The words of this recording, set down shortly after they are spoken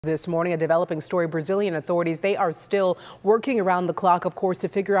This morning, a developing story. Brazilian authorities, they are still working around the clock, of course, to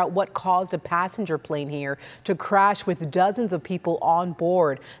figure out what caused a passenger plane here to crash with dozens of people on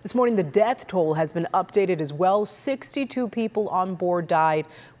board. This morning, the death toll has been updated as well. 62 people on board died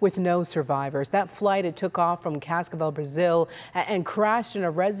with no survivors. That flight, it took off from Cascavel, Brazil, and crashed in a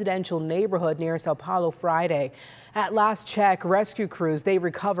residential neighborhood near Sao Paulo Friday. At last check, rescue crews, they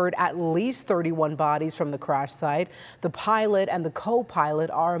recovered at least 31 bodies from the crash site. The pilot and the co-pilot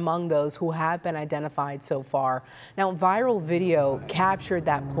are among those who have been identified so far. Now, viral video captured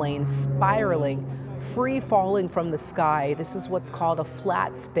that plane spiraling, free falling from the sky. This is what's called a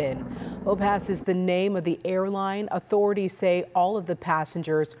flat spin. OPAS is the name of the airline. Authorities say all of the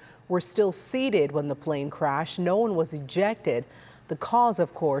passengers were still seated when the plane crashed. No one was ejected. The cause,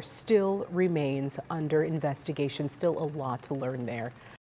 of course, still remains under investigation. Still a lot to learn there.